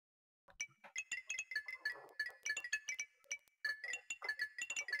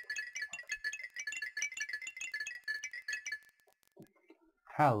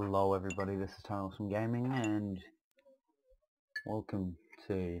Hello everybody, this is Nameception Gaming and welcome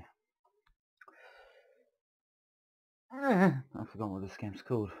to... I forgot what this game's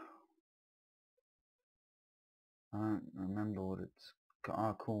called. I don't remember what it's...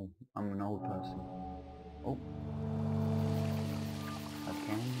 Oh cool, I'm an old person. Oh.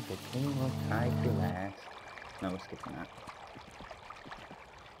 Okay, the king will try to last. No, we're skipping that.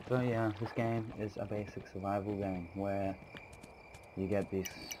 So yeah, this game is a basic survival game where you get these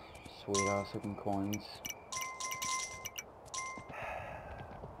sweet ass looking coins.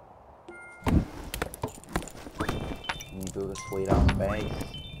 And you build a sweet ass base.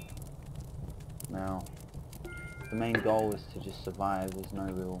 Now, the main goal is to just survive. There's no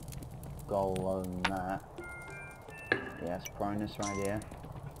real goal other than that. Yes, pronus right here.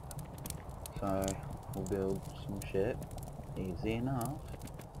 So, we'll build some shit. Easy enough.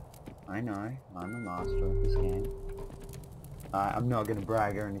 I know, I'm a master of this game. I'm not gonna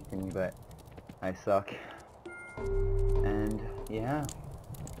brag or anything, but I suck. And yeah,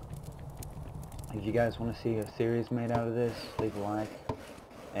 if you guys want to see a series made out of this, leave a like,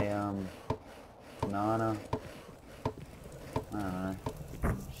 a banana, I don't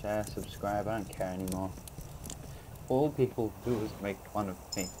know, share, subscribe, I don't care anymore. All people do is make fun of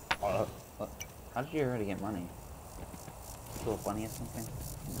me. How did you already get money? Still a bunny or something?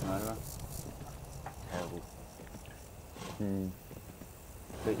 Murderer? Terrible.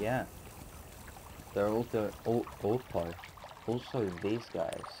 But yeah, there are also these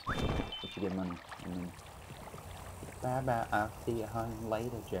guys, which you get money. And then, bye bye, I'll see you home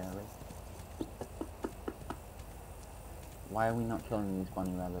later, Jerry. Why are we not killing these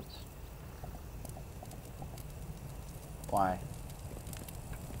bunny rabbits? Why?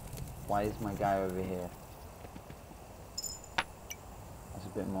 Why is my guy over here? That's a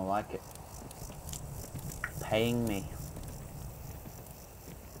bit more like it. Paying me.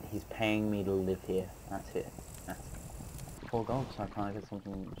 He's paying me to live here. That's it. That's it. 4 gold, so I can't get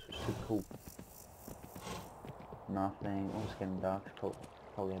something super cool. Nothing. Oh, it's getting dark.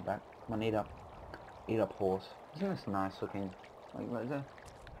 Probably head back. Come on, eat up. Eat up, horse. Isn't this nice looking? Like,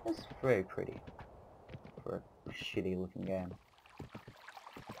 this is very pretty for a shitty looking game.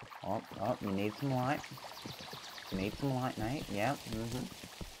 Oh, you need some light. You need some light, mate. Yep.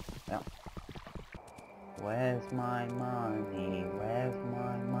 Yep. Where's my money? Where's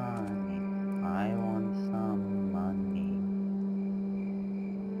my money? I want some money.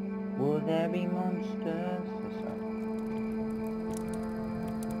 Will there be monsters?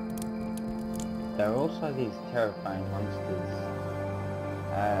 There are also these terrifying monsters.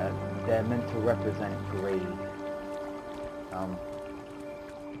 They're meant to represent greed.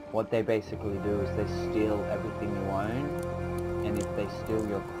 What they basically do is they steal everything you own, and if they steal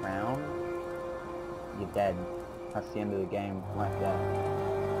your crown, you're dead. That's the end of the game, like that.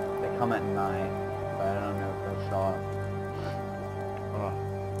 They come at night, but I don't know if they'll show up. Oh,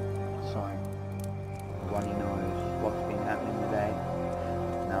 sorry. Runny nose. What's been happening today?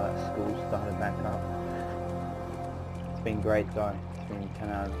 Now that school started back up. It's been great though. It's been 10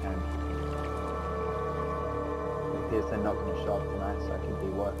 out of 10. It appears they're not going to show up tonight, so I could be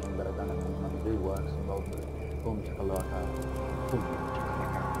working, but I don't have any money to do work, so I'll do boom chakalaka. Boom chakalaka.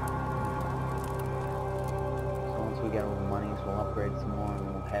 We get all the monies, we'll upgrade some more, and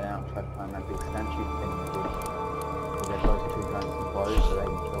we'll head out and try to find that big statue thing. We'll get those 2 guns and bows so they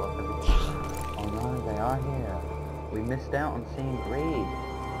can kill off everything. Oh no, they are here. We missed out on seeing greed.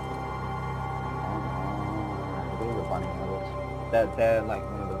 Oh no, look at the bunny rabbits. They're like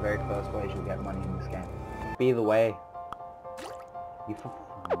one of the very first ways you'll get money in this game. Be the way. You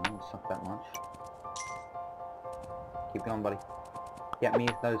suck that much. Keep going, buddy. Get me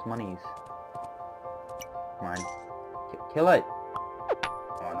those monies. Come on. Kill it!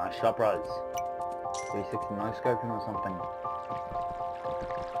 Oh, nice shot, bros. 360 no scoping or something.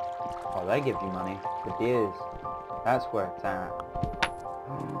 Oh, they give you money. The deers. That's where it's at.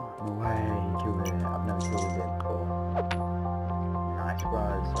 No way, you killed it. I've never killed a deer before. Nice,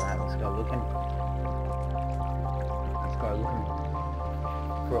 bros. Alright, let's go looking. Let's go looking.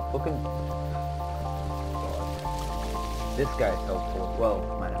 For a fucking... This guy's helpful as well,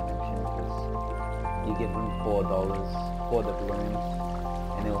 might I mention, because you give him $4 for the balloon,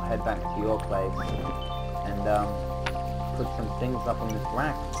 and he'll head back to your place and put some things up on this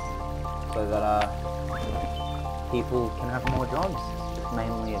rack so that people can have more jobs. It's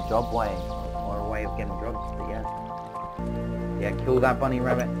mainly a job way, or a way of getting jobs, but yeah, kill that bunny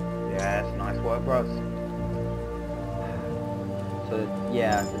rabbit. Yes, nice work, bros. So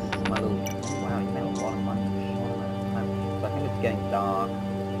yeah, this is my little... Wow, you made a lot of money. So I think it's getting dark.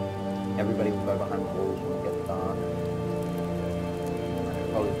 Everybody will go behind the walls when it gets dark.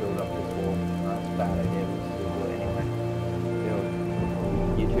 probably build up this wall. No, it's a bad idea, but we'll still do it anyway. Build.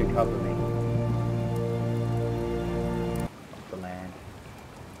 You two cover me. Off the land.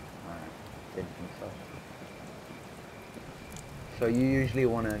 Alright, didn't think so. So you usually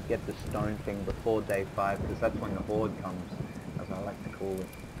want to get the stone thing before day 5, because that's when the horde comes, as I like to call it.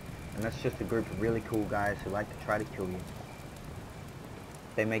 And that's just a group of really cool guys who like to try to kill you.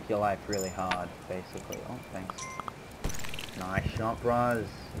 They make your life really hard, basically. Oh, thanks. Nice shot, bros.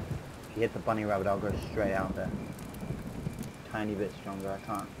 If you hit the bunny rabbit, I'll go straight out there. Tiny bit stronger, I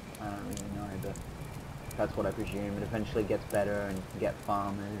don't really know, but that's what I presume. It eventually gets better, and you can get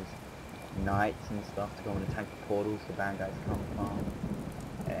farmers, knights and stuff to go and attack the portals the bad guys come from.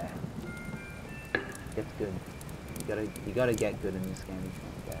 Yeah. Gets good. You gotta get good in this game if you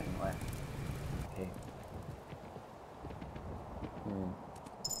want to get anywhere. Okay.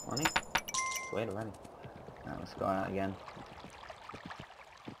 Money? Wait already. Alright, let's go out again.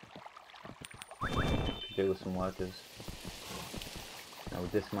 Do with some workers. Now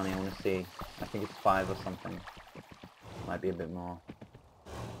with this money I want to see. I think it's 5 or something. Might be a bit more.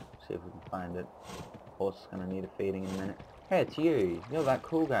 See if we can find it. Horse is gonna need a feeding in a minute. Hey, it's you! You're that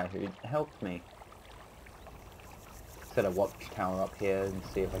cool guy who helped me. Set a watchtower up here and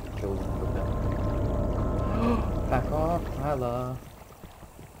see if I can kill them quicker. Back off, Tyler!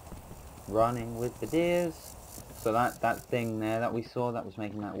 Running with the deers. So that thing there that we saw that was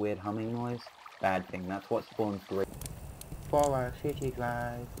making that weird humming noise, bad thing. That's what spawns great. For our city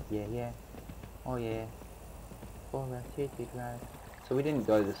drive, yeah. Oh yeah. For our city drive. So we didn't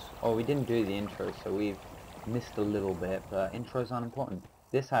go this, or we didn't do the intro, so we've missed a little bit, but intros aren't important.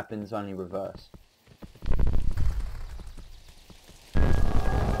 This happens only reverse.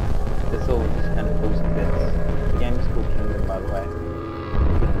 This all just kind of falls to bits. The game is called Kingdom, by the way.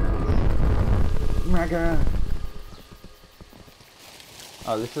 Mega!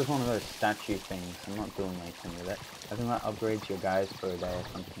 Oh, this is one of those statue things. I'm not doing anything with it. I think that upgrades your guys for a day or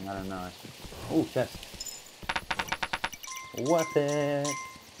something. I don't know. Oh, chest. Worth it!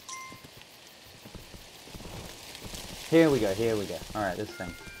 Here we go. Alright, this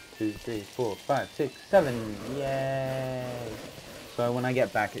thing. 2, 3, 4, 5, 6, 7. Yay! So when I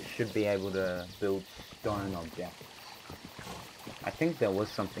get back, it should be able to build stone objects. I think there was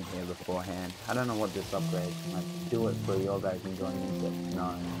something here beforehand. I don't know what this upgrade. Like, do it for your guys enjoyment, but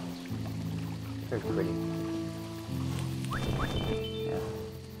no. Very pretty. Yeah.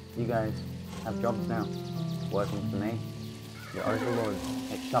 You guys have jobs now. Working for me. Your overlord.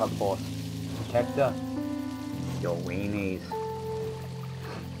 Hey, shut up, boss. Protector. Your weenies.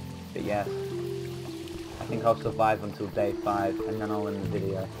 But yes. I think I'll survive until day 5, and then I'll end the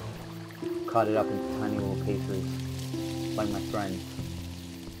video. Cut it up into tiny little pieces. Like my friend.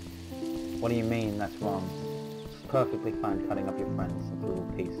 What do you mean that's wrong? It's perfectly fine cutting up your friends into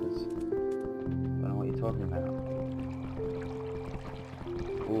little pieces. I don't know what you're talking about.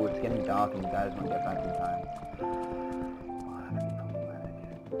 Ooh, it's getting dark and the guys won't get back in time. Oh, that could be problematic.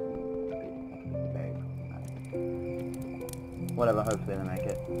 Whatever, hopefully they make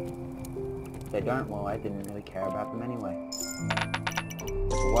it. If they don't, well, I didn't really care about them anyway.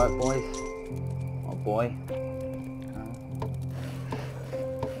 Good work, boys. Oh boy.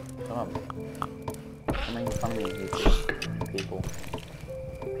 They're making fun of me, YouTube.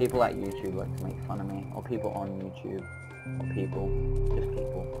 People at YouTube like to make fun of me, or people on YouTube, or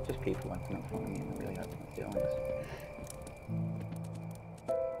just people like to make fun of me, and it really hurts my feelings.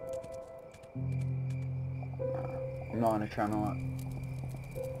 I'm not on a channel. I'm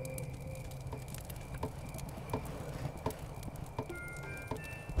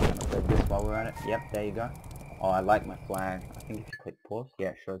gonna play this while we're at it. Yep, there you go. Oh, I like my flag. I think if you click pause, yeah,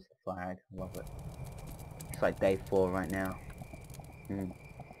 it shows the flag. I love it. It's like day 4 right now.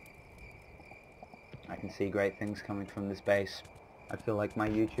 I can see great things coming from this base. I feel like my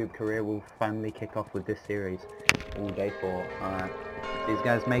YouTube career will finally kick off with this series. Ooh, day 4. Alright. These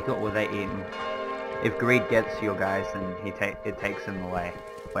guys make it or they eaten. If greed gets your guys, then it takes them away.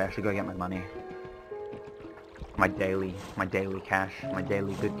 Wait, I should go get my money. My daily cash. My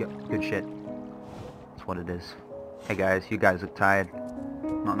daily good shit. That's what it is. Hey guys, you guys look tired.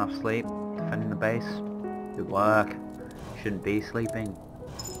 Not enough sleep? Defending the base? Good work. Shouldn't be sleeping.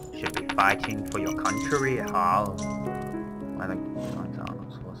 Should be fighting for your country. How? I think it's going to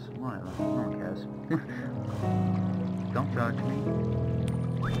Arnold's force. Whatever. No one cares. Don't judge me.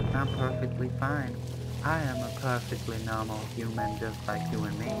 I'm perfectly fine. I am a perfectly normal human just like you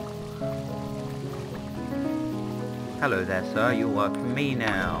and me. Hello there, sir. You work for me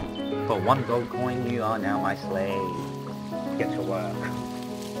now. For 1 gold coin, you are now my slave. Get to work.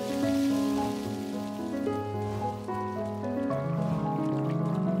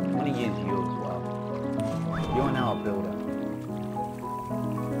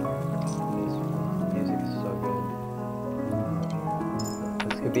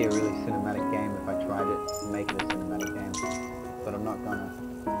 could be a really cinematic game if I tried it to make it a cinematic game, but I'm not gonna.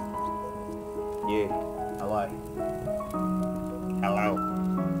 You, hello. Hello.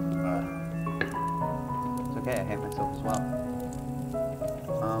 It's okay, I hate myself as well.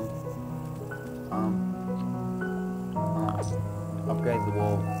 Upgrade the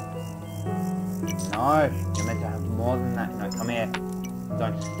wall. No, you're meant to have more than that. No, come here.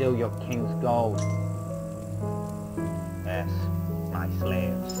 Don't steal your king's gold. Yes, my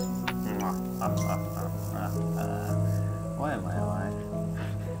slaves. Why am I alive?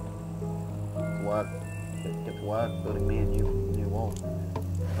 Work. Get to work building me a new wall.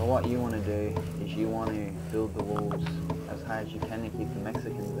 So what you want to do is you want to build the walls as high as you can to keep the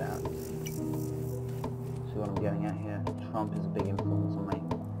Mexicans out. See what I'm getting at here? Trump is a big influence on me.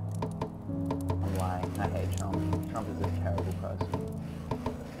 I'm lying. I hate Trump. Trump is a terrible person.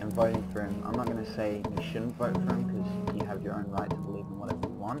 And voting for him, I'm not going to say you shouldn't vote for him because you have your own right to believe in whatever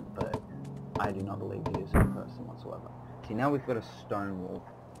you want, but I do not believe he is a good person whatsoever. See, now we've got a stone wall.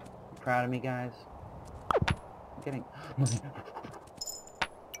 You proud of me, guys? I'm getting...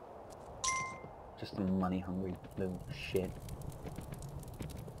 Just a money-hungry little shit.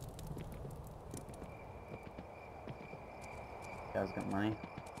 You guys got money?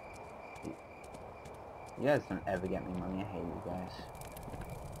 You guys don't ever get me money, I hate you guys.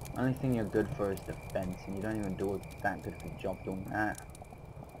 Only thing you're good for is defense, and you don't even do that good of a job doing that.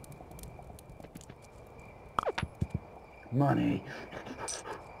 Money!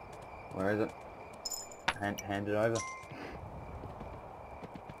 Where is it? Hand it over.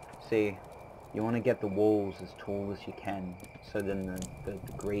 See, you want to get the walls as tall as you can, so then the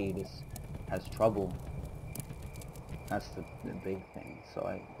greed has trouble. That's the big thing.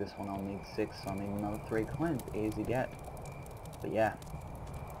 So this one I'll need 6, so I'll need another 3 coins. Easy get. But yeah.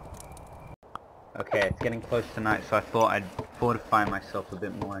 Okay, it's getting close to night, so I thought I'd fortify myself a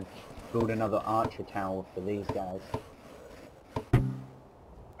bit more and build another archer tower for these guys.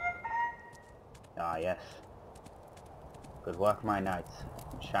 Ah yes. Good work, my knights.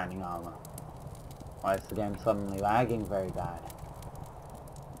 Shining armor. Why is the game suddenly lagging very bad?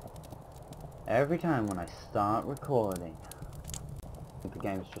 Every time when I start recording, I think the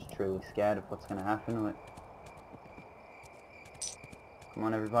game's just truly scared of what's going to happen to it. Come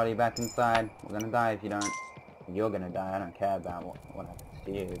on everybody, back inside. We're going to die if you don't. You're going to die. I don't care about what happens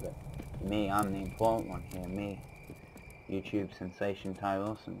to you, but me, I'm the important one here. Me, YouTube sensation Ty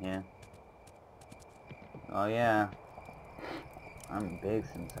Wilson here. Oh yeah, I'm a big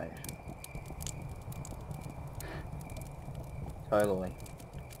sensation. Totally.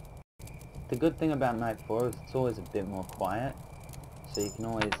 The good thing about Night 4 is it's always a bit more quiet, so you can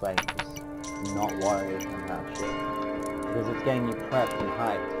always like just not worry about shit. Because it's getting you prepped and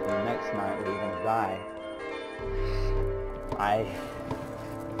hyped for the next night where you're gonna die.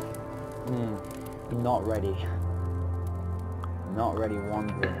 Not ready. Not ready one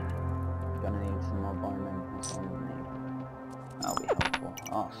bit. Gonna need some more bone. That's what I'm gonna need. That'll be helpful.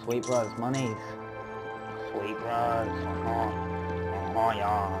 Oh, sweet bros, monies. Sweet bros. Oh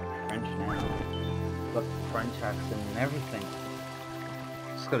yeah, French now. Got the French accent and everything.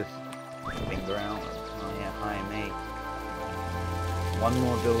 Just got his finger out. Oh yeah, hi me. One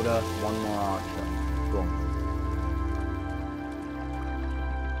more builder, one more archer. Boom.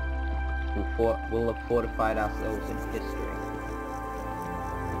 We'll have fortified ourselves in history.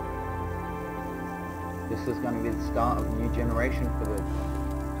 This is going to be the start of a new generation for the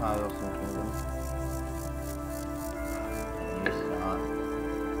Ty Wilson Kingdom. New start.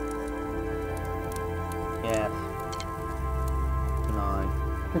 Yes. No.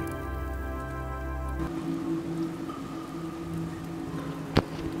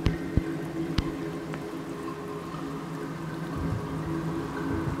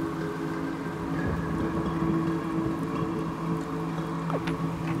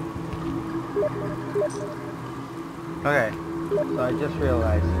 Okay, so I just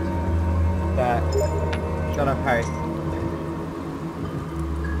realized that... Shut up, Harry.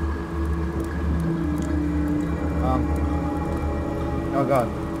 Oh god,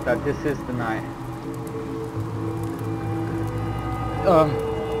 that this is the night. Oh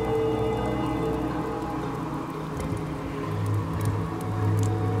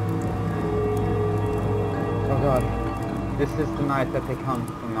god, this is the night that they come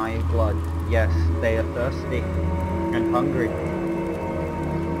for my blood. Yes, they are thirsty and hungry.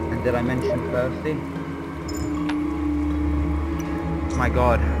 And did I mention thirsty? My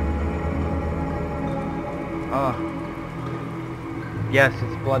god. Oh. Yes,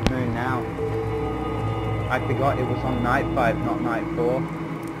 it's blood moon now. I forgot it was on night 5, not night 4.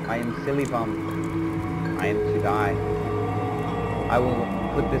 I am silly bum. I am to die. I will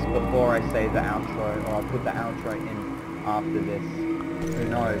put this before I say the outro, or I'll put the outro in after this. Who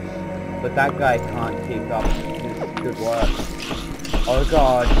knows? But that guy can't keep up his good work. Oh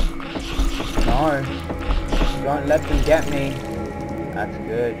god. No. Don't let them get me. That's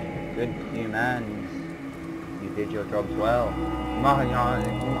good. Good humans. You did your jobs well.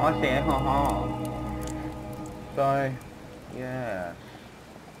 So, yeah.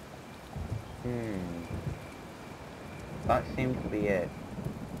 That seems to be it.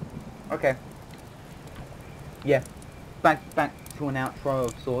 Okay. Yeah. Back to an outro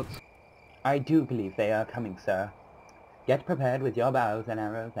of sorts. I do believe they are coming, sir. Get prepared with your bows and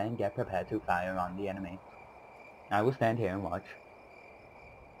arrows, and get prepared to fire on the enemy. I will stand here and watch.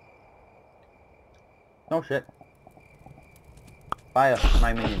 Oh shit. Fire,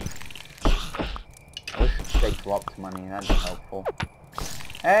 my minions. I wish they dropped money, that'd be helpful.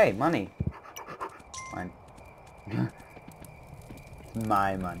 Hey, money! Fine. It's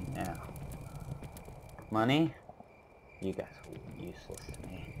my money now. Money? You guys are useless to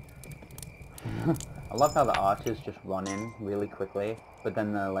me. I love how the archers just run in really quickly, but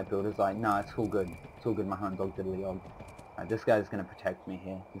then the builder's like, nah, it's all good. It's all good, my home dog diddly dog. Alright, this guy's gonna protect me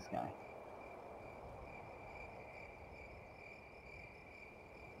here, this guy.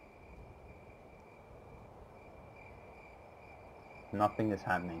 Nothing is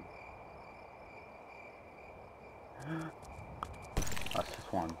happening. That's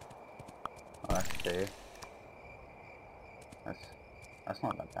just one. Oh, that's two. That's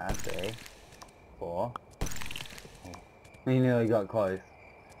not that bad, 3. 4. Oh. We nearly got close.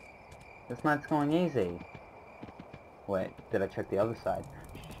 This night's going easy. Wait, did I check the other side?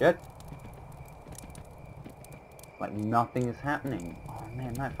 Shit! Like, nothing is happening. Oh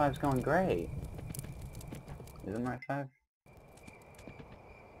man, night 5's going great. Is it night 5?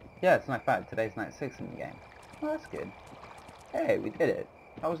 Yeah, it's night 5. Today's night 6 in the game. Oh, that's good. Hey, we did it.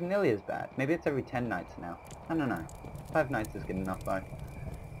 That wasn't nearly as bad. Maybe it's every 10 nights now. I don't know. 5 nights is good enough though.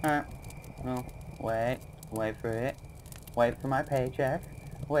 Alright. Well, wait for it. Wait for my paycheck.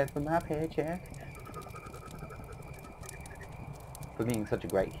 Wait for my paycheck. For being such a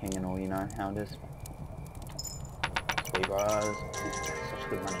great king and all, you know how it is. Sweet bros. Such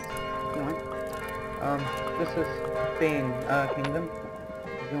good money. Anyway. This has been Kingdom.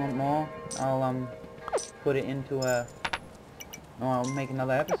 If you want more, I'll put it into or I'll make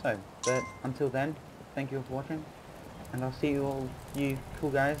another episode. But until then, thank you for watching, and I'll see you all, you cool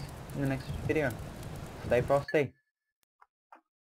guys, in the next video. Stay frosty.